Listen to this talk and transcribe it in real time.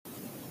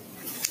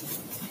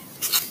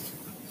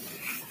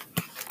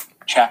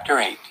Chapter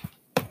 8.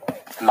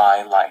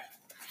 My Life.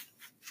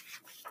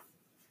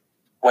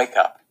 Wake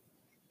up,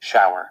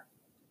 shower,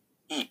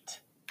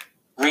 eat,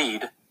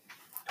 read,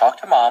 talk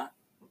to mom,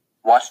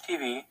 watch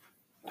TV,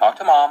 talk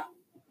to mom,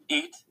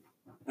 eat,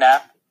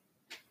 nap,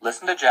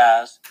 listen to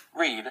jazz,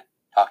 read,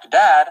 talk to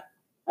dad,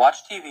 watch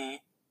TV,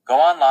 go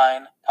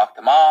online, talk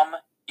to mom,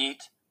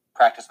 eat,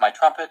 practice my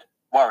trumpet,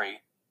 worry,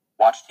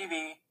 watch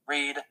TV,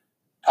 read,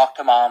 talk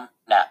to mom,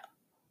 nap.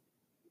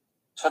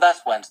 So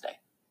that's Wednesday,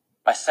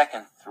 my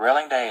second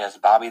thrilling day as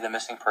Bobby the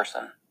missing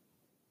person.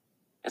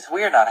 It's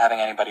weird not having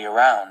anybody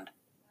around.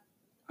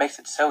 Makes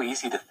it so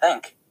easy to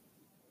think.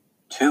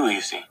 Too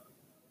easy.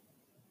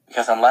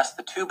 Because unless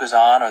the tube is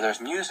on or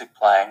there's music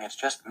playing, it's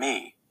just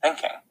me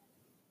thinking.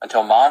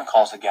 Until mom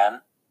calls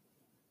again.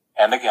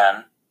 And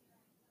again.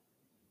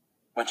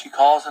 When she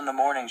calls in the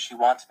morning, she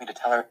wants me to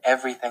tell her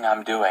everything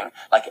I'm doing.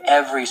 Like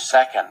every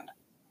second.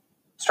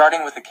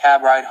 Starting with the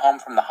cab ride home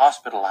from the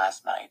hospital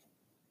last night.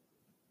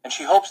 And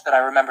she hopes that I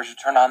remember to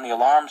turn on the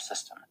alarm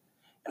system.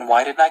 And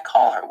why didn't I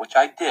call her? Which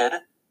I did,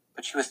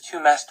 but she was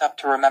too messed up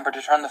to remember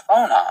to turn the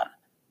phone on.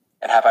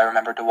 And have I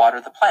remembered to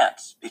water the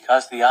plants?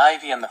 Because the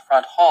ivy in the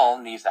front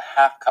hall needs a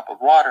half cup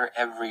of water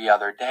every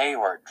other day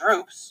or it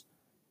droops.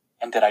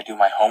 And did I do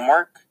my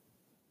homework?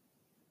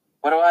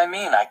 What do I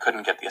mean I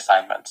couldn't get the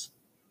assignments?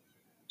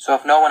 So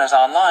if no one is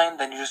online,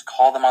 then you just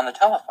call them on the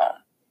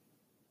telephone.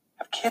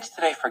 Have kids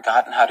today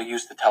forgotten how to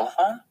use the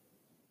telephone?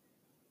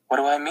 What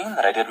do I mean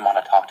that I didn't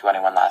want to talk to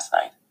anyone last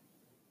night?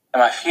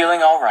 Am I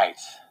feeling all right?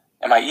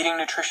 Am I eating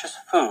nutritious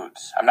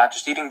foods? I'm not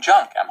just eating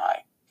junk, am I?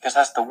 Because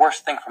that's the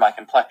worst thing for my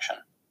complexion.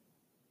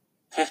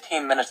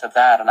 15 minutes of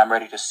that and I'm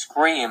ready to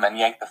scream and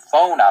yank the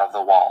phone out of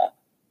the wall.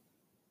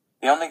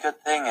 The only good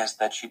thing is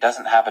that she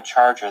doesn't have a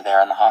charger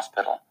there in the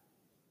hospital.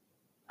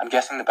 I'm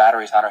guessing the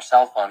batteries on her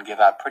cell phone give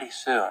out pretty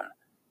soon.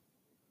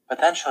 But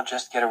then she'll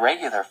just get a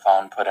regular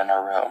phone put in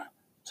her room,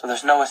 so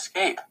there's no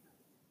escape.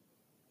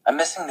 I'm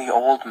missing the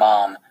old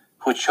mom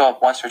who would show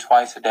up once or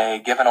twice a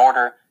day, give an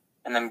order,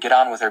 and then get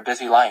on with her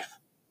busy life.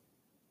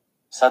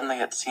 Suddenly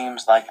it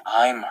seems like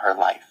I'm her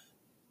life.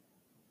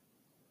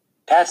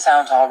 Dad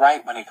sounds all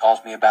right when he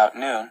calls me about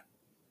noon.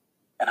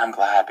 And I'm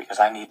glad because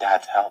I need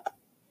Dad's help.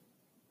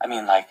 I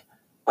mean,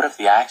 what if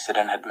the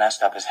accident had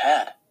messed up his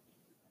head?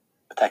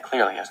 But that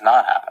clearly has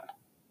not happened.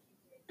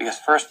 Because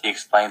first he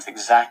explains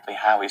exactly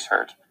how he's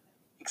hurt.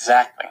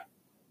 Exactly.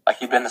 Like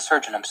he'd been the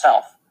surgeon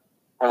himself.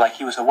 Or like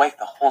he was awake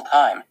the whole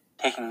time,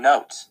 taking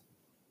notes.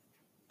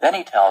 Then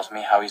he tells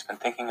me how he's been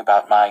thinking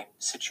about my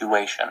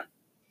situation.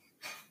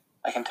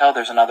 I can tell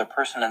there's another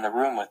person in the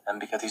room with him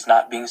because he's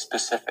not being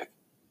specific.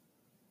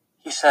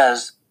 He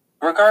says,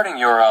 regarding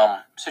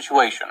your,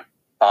 situation,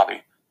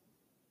 Bobby,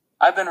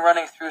 I've been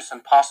running through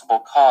some possible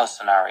cause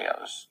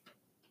scenarios.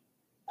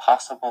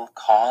 Possible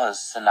cause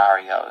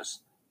scenarios.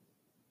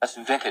 That's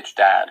vintage,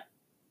 Dad.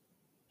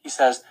 He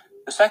says,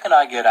 the second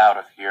I get out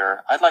of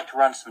here, I'd like to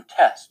run some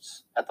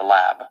tests at the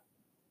lab.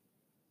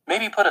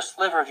 Maybe put a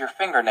sliver of your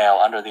fingernail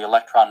under the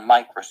electron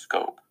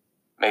microscope.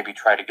 Maybe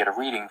try to get a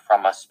reading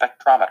from a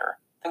spectrometer.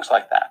 Things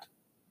like that.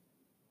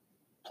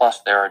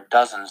 Plus, there are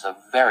dozens of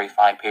very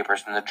fine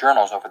papers in the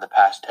journals over the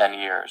past 10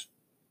 years.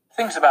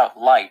 Things about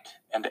light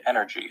and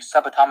energy,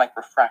 subatomic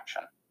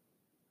refraction.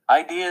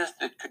 Ideas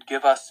that could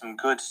give us some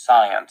good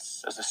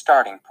science as a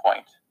starting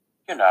point,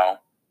 so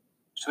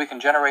we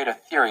can generate a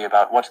theory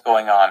about what's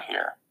going on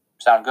here.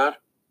 Sound good?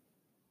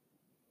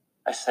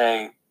 I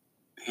say,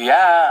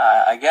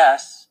 yeah, I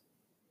guess.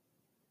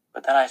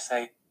 But then I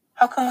say,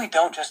 how come we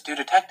don't just do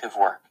detective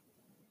work?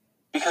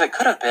 Because it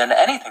could have been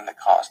anything that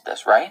caused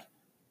this, right?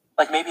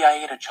 Like maybe I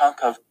ate a chunk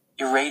of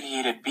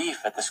irradiated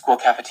beef at the school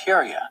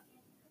cafeteria.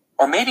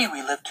 Or maybe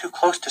we lived too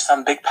close to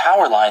some big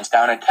power lines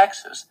down in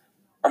Texas.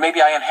 Or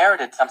maybe I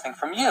inherited something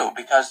from you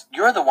because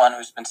you're the one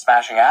who's been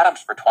smashing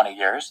atoms for 20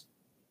 years.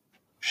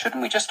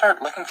 Shouldn't we just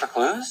start looking for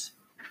clues?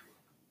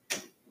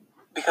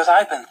 Because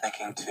I've been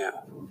thinking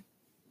too.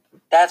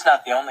 Dad's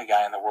not the only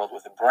guy in the world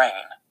with a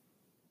brain.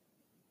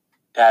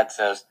 Dad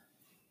says,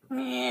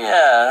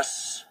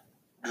 yes,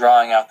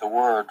 drawing out the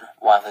word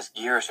while his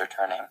gears are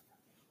turning.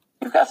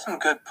 You've got some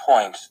good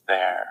points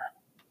there.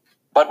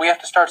 But we have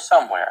to start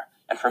somewhere,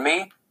 and for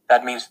me,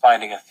 that means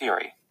finding a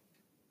theory.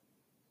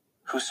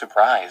 Who's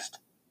surprised?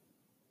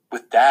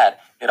 With Dad,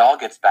 it all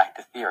gets back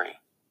to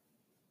theory.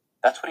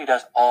 That's what he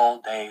does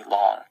all day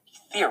long. He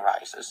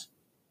theorizes.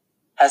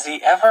 Has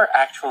he ever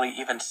actually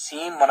even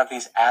seen one of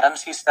these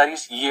atoms he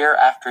studies year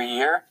after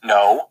year?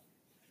 No.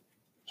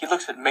 He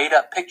looks at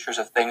made-up pictures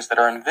of things that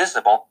are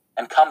invisible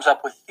and comes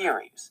up with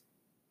theories.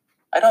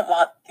 I don't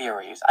want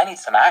theories. I need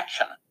some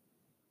action.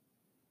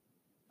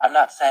 I'm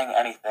not saying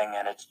anything,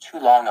 and it's too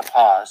long a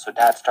pause, so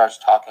Dad starts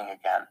talking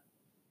again.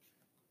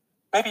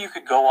 Maybe you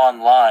could go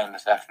online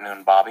this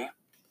afternoon, Bobby.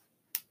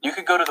 You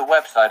could go to the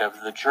website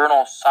of the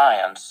journal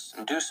Science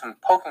and do some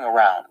poking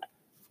around.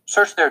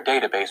 Search their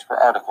database for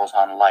articles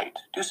on light.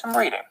 Do some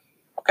reading,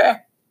 okay?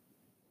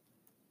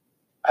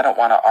 I don't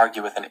want to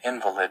argue with an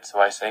invalid, so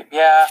I say,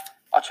 yeah,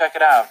 I'll check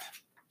it out.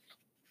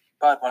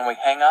 But when we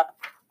hang up,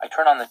 I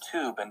turn on the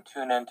tube and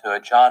tune into a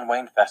John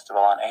Wayne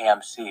festival on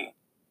AMC.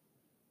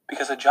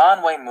 because a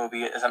John Wayne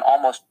movie is an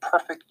almost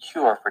perfect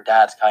cure for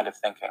Dad's kind of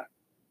thinking.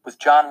 With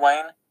John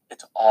Wayne,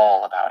 it's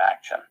all about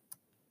action.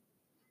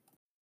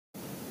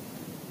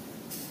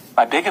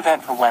 My big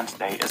event for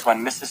Wednesday is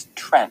when Mrs.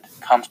 Trent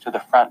comes to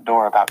the front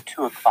door about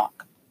 2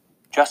 o'clock,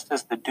 just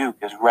as the Duke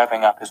is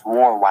revving up his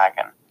war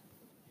wagon.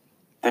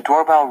 The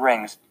doorbell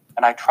rings,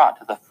 and I trot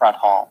to the front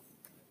hall.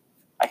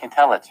 I can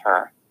tell it's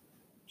her.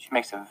 She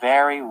makes a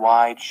very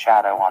wide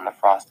shadow on the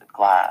frosted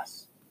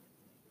glass.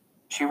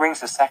 She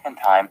rings a second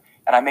time,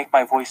 and I make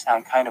my voice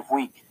sound kind of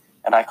weak,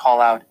 and I call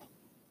out,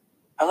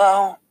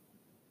 "Hello?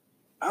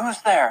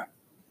 Who's there?"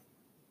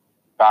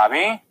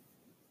 "Bobby?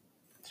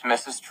 It's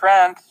Mrs.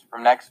 Trent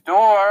from next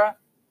door.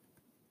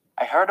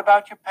 I heard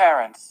about your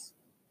parents.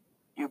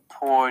 You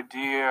poor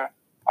dear.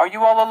 Are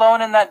you all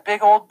alone in that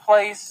big old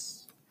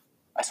place?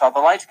 I saw the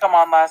lights come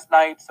on last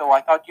night, so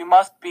I thought you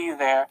must be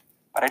there,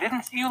 but I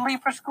didn't see you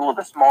leave for school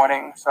this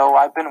morning, so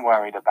I've been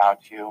worried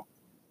about you.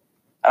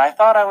 And I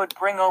thought I would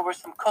bring over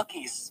some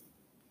cookies."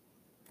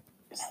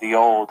 It's the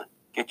old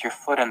get your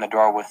foot in the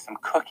door with some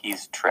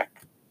cookies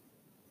trick.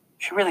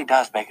 She really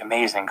does make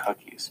amazing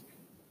cookies.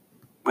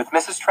 With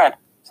Mrs. Trent,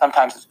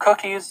 sometimes it's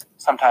cookies,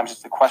 sometimes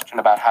it's a question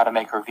about how to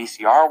make her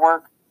VCR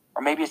work,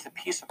 or maybe it's a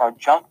piece of our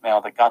junk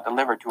mail that got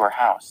delivered to her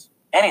house.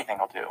 Anything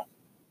will do.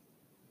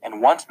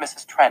 And once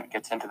Mrs. Trent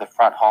gets into the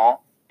front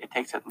hall, it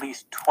takes at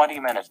least 20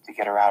 minutes to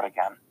get her out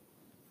again.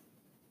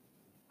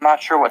 I'm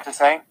not sure what to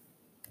say,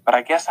 but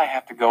I guess I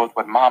have to go with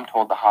what Mom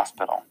told the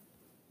hospital.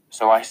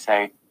 So I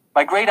say,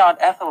 "My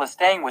great-aunt Ethel is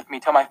staying with me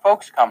till my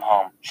folks come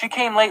home. She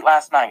came late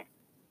last night.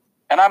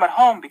 And I'm at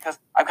home because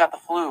I've got the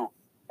flu.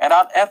 And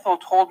Aunt Ethel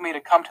told me to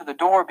come to the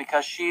door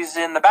because she's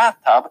in the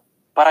bathtub,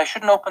 but I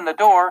shouldn't open the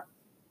door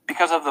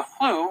because of the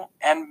flu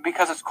and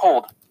because it's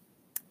cold."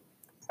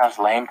 Sounds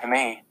lame to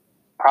me.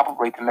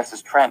 Probably to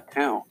Mrs. Trent,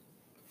 too.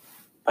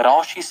 But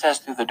all she says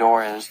through the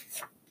door is,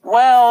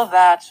 "Well,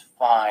 that's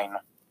fine.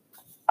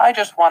 I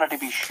just wanted to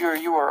be sure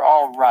you were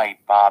all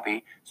right,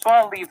 Bobby, so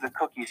I'll leave the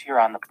cookies here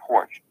on the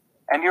porch,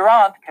 and your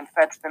aunt can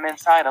fetch them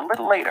inside a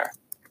little later.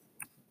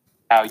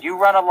 Now you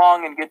run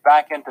along and get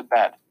back into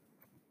bed."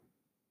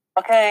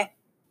 "Okay.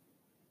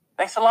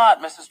 Thanks a lot,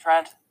 Mrs.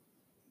 Trent.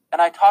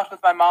 And I talked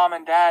with my mom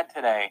and dad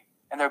today,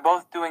 and they're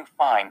both doing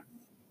fine."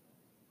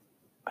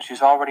 But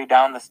she's already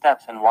down the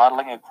steps and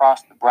waddling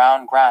across the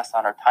brown grass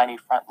on her tiny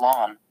front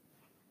lawn.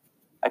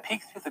 I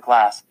peek through the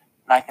glass,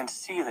 and I can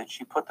see that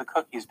she put the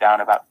cookies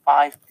down about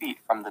 5 feet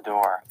from the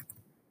door.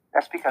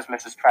 That's because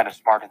Mrs. Trent is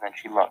smarter than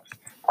she looks,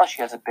 plus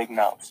she has a big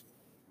nose.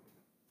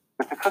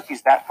 With the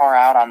cookies that far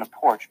out on the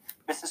porch,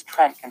 Mrs.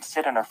 Trent can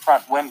sit in her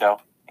front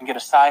window and get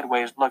a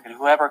sideways look at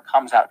whoever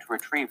comes out to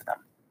retrieve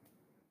them.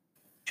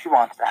 She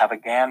wants to have a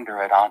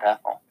gander at Aunt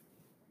Ethel.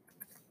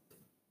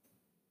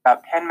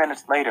 About 10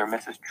 minutes later,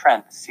 Mrs.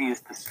 Trent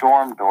sees the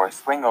storm door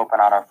swing open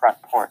on our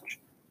front porch.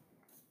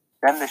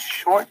 Then this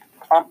short,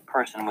 plump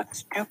person with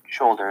stooped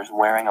shoulders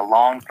wearing a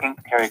long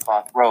pink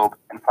terrycloth robe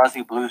and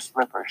fuzzy blue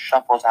slippers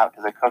shuffles out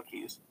to the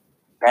cookies,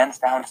 bends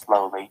down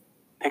slowly,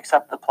 picks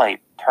up the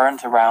plate,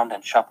 turns around,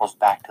 and shuffles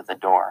back to the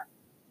door.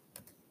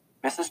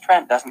 Mrs.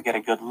 Trent doesn't get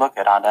a good look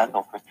at Aunt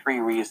Ethel for 3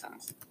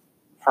 reasons.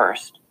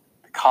 First,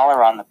 the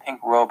collar on the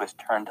pink robe is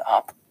turned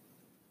up.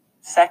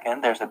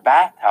 Second, there's a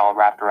bath towel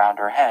wrapped around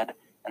her head.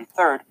 And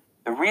third,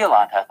 the real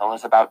Aunt Ethel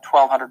is about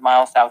 1,200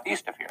 miles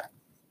southeast of here.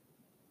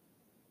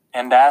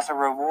 And as a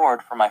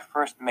reward for my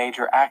first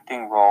major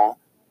acting role,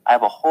 I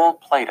have a whole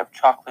plate of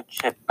chocolate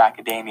chip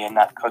macadamia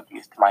nut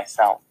cookies to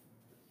myself.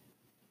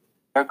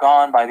 They're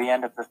gone by the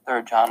end of the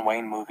 3rd John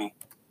Wayne movie.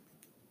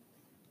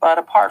 But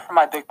apart from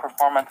my big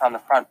performance on the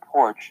front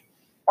porch,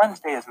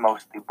 Wednesday is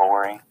mostly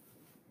boring.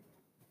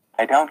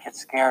 I don't get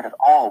scared at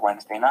all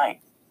Wednesday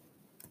night.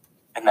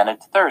 And then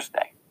it's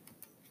Thursday.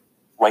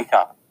 Wake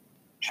up.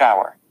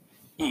 Shower,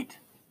 eat,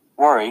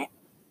 worry,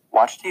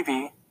 watch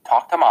TV,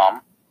 talk to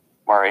Mom,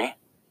 worry,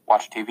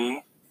 watch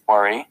TV,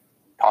 worry,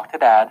 talk to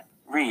Dad,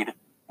 read,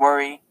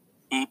 worry,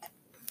 eat,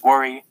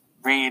 worry,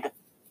 read,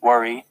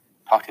 worry,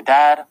 talk to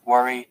Dad,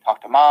 worry,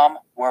 talk to Mom,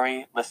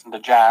 worry, listen to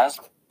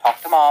jazz,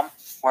 talk to Mom,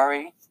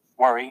 worry,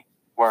 worry,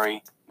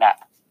 worry,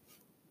 nap.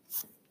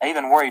 I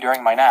even worry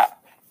during my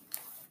nap.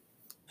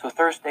 So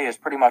Thursday is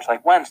pretty much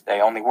like Wednesday,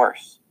 only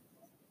worse.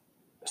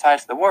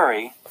 Besides the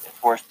worry,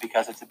 it's worse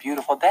because it's a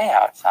beautiful day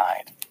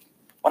outside.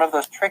 One of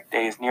those trick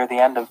days near the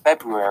end of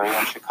February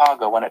in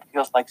Chicago when it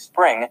feels like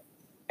spring,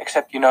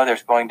 except you know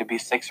there's going to be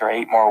 6 or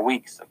 8 more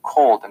weeks of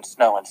cold and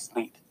snow and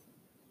sleet.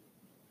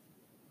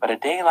 But a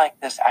day like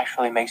this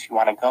actually makes you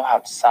want to go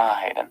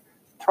outside and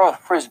throw a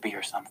frisbee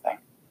or something.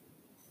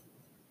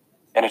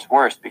 And it's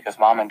worse because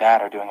Mom and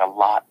Dad are doing a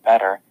lot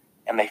better,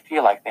 and they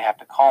feel like they have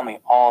to call me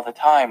all the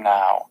time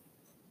now,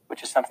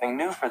 which is something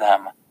new for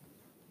them.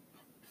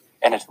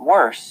 And it's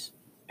worse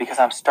because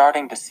I'm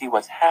starting to see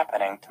what's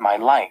happening to my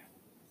life.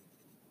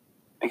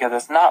 Because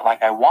it's not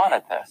like I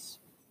wanted this.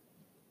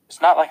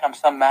 It's not like I'm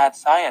some mad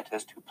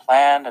scientist who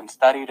planned and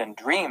studied and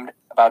dreamed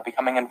about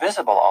becoming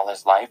invisible all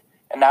his life,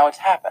 and now it's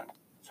happened.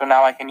 So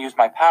now I can use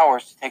my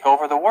powers to take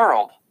over the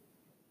world.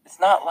 It's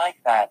not like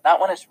that, not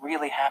when it's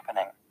really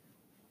happening.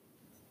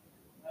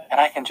 And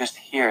I can just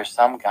hear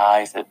some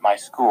guys at my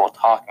school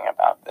talking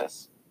about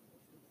this.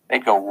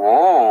 They'd go,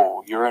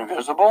 "Whoa, you're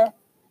invisible?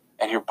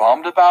 And you're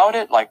bummed about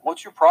it? Like,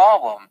 what's your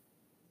problem?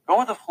 Go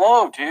with the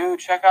flow, dude.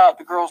 Check out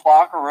the girls'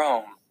 locker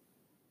room.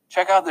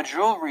 Check out the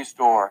jewelry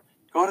store.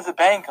 Go to the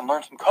bank and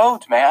learn some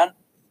codes, man.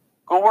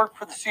 Go work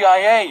for the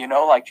CIA,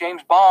 like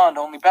James Bond,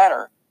 only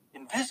better.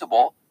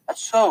 Invisible?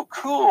 That's so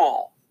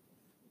cool."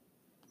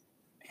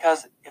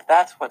 Because if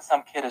that's what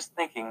some kid is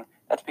thinking,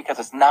 that's because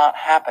it's not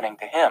happening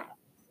to him.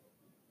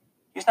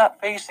 He's not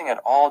facing it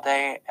all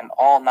day and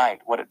all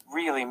night, what it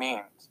really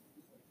means.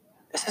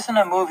 This isn't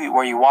a movie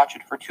where you watch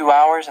it for 2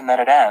 hours and then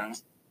it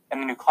ends,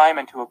 and then you climb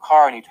into a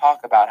car and you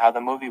talk about how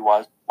the movie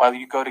was while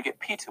you go to get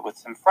pizza with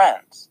some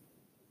friends.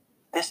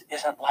 This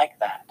isn't like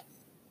that.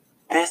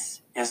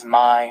 This is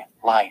my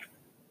life.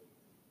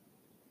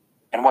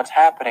 And what's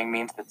happening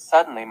means that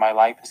suddenly my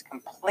life is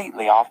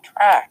completely off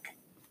track.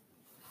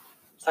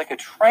 It's like a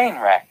train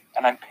wreck,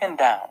 and I'm pinned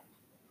down,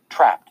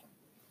 trapped.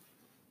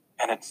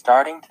 And it's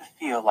starting to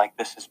feel like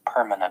this is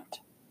permanent.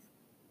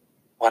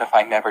 What if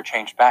I never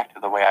change back to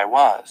the way I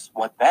was?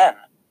 What then?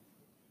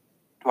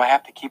 Do I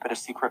have to keep it a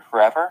secret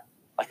forever?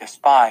 Like a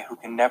spy who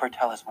can never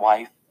tell his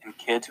wife and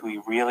kids who he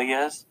really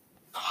is?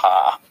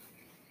 Ha!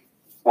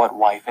 What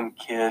wife and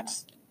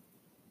kids?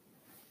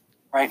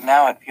 Right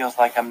now it feels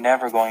like I'm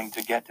never going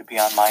to get to be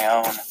on my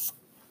own.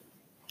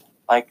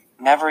 Like,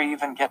 never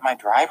even get my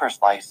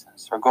driver's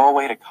license or go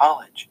away to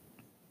college.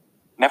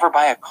 Never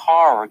buy a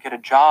car or get a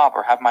job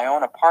or have my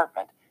own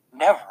apartment.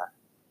 Never.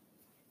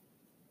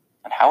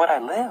 And how would I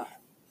live?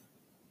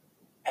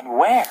 And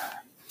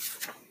where?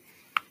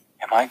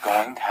 Am I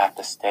going to have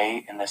to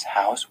stay in this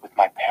house with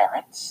my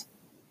parents?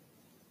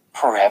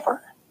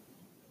 Forever?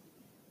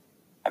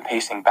 I'm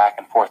pacing back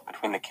and forth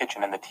between the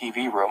kitchen and the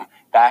TV room,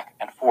 back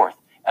and forth,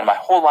 and my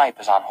whole life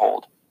is on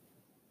hold.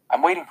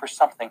 I'm waiting for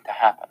something to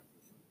happen.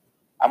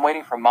 I'm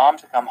waiting for Mom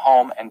to come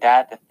home and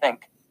Dad to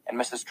think, and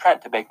Mrs.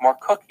 Trent to bake more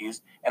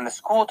cookies, and the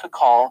school to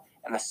call,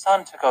 and the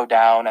sun to go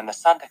down, and the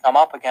sun to come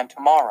up again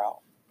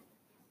tomorrow.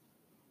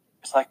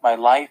 It's like my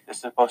life is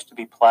supposed to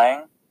be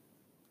playing,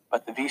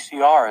 but the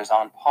VCR is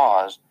on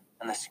pause,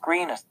 and the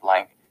screen is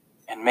blank,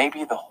 and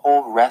maybe the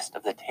whole rest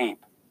of the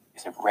tape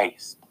is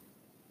erased.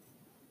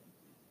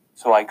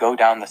 So I go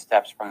down the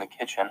steps from the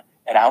kitchen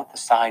and out the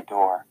side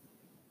door.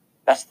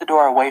 That's the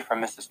door away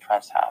from Mrs.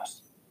 Trent's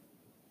house.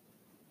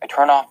 I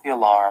turn off the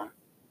alarm.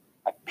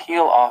 I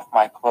peel off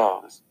my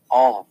clothes,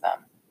 all of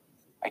them.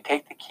 I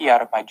take the key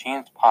out of my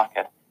jeans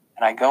pocket,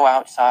 and I go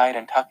outside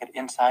and tuck it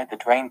inside the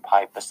drain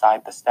pipe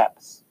beside the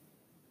steps.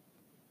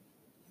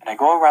 And I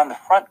go around the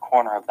front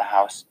corner of the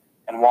house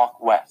and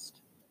walk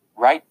west,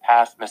 right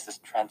past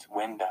Mrs. Trent's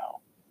window.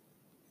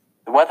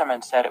 The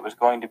weatherman said it was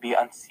going to be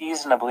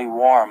unseasonably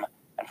warm,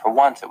 and for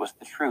once it was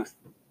the truth.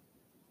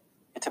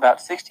 It's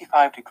about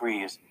 65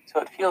 degrees, so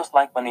it feels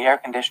like when the air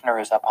conditioner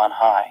is up on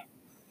high.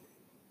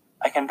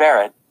 I can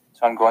bear it,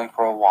 so I'm going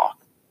for a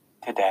walk.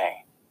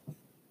 Today.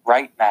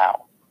 Right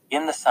now.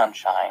 In the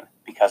sunshine.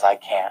 Because I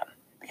can.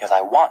 Because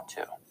I want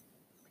to.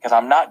 Because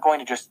I'm not going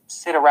to just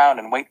sit around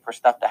and wait for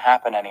stuff to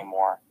happen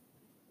anymore.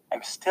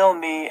 I'm still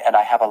me and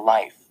I have a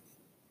life.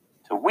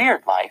 It's a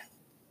weird life,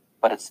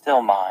 but it's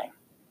still mine.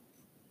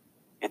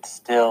 It's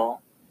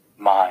still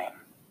mine.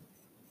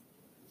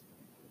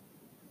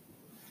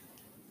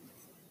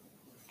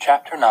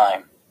 Chapter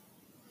 9.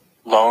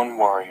 Lone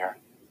Warrior.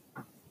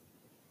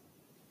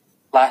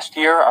 Last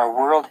year, our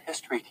world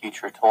history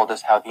teacher told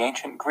us how the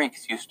ancient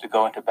Greeks used to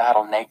go into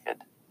battle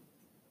naked,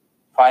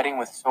 fighting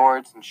with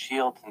swords and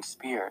shields and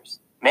spears,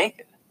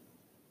 naked,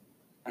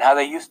 and how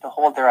they used to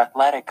hold their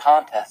athletic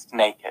contests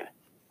naked,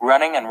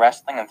 running and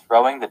wrestling and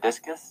throwing the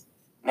discus,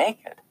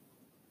 naked.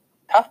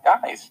 Tough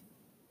guys.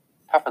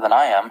 Tougher than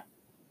I am.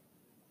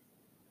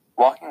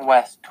 Walking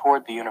west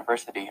toward the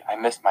university, I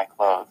miss my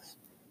clothes.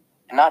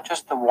 And not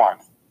just the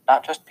warmth,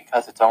 not just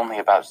because it's only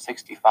about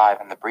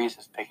 65 and the breeze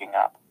is picking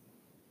up.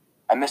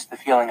 I miss the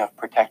feeling of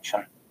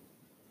protection.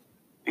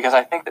 Because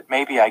I think that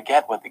maybe I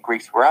get what the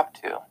Greeks were up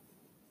to.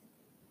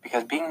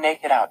 Because being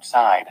naked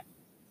outside,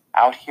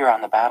 out here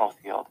on the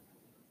battlefield,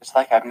 it's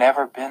like I've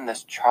never been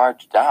this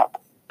charged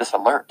up, this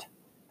alert,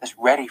 this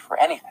ready for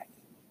anything.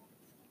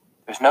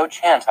 There's no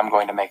chance I'm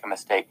going to make a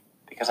mistake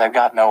because I've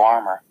got no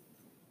armor.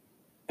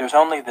 There's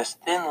only this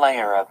thin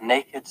layer of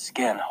naked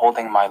skin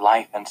holding my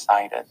life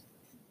inside it.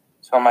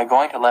 So am I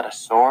going to let a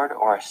sword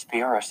or a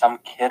spear or some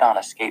kid on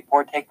a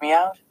skateboard take me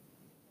out?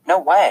 No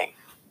way.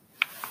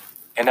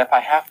 And if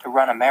I have to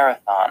run a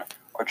marathon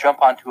or jump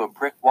onto a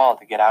brick wall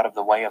to get out of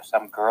the way of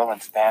some girl in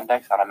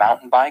spandex on a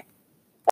mountain bike,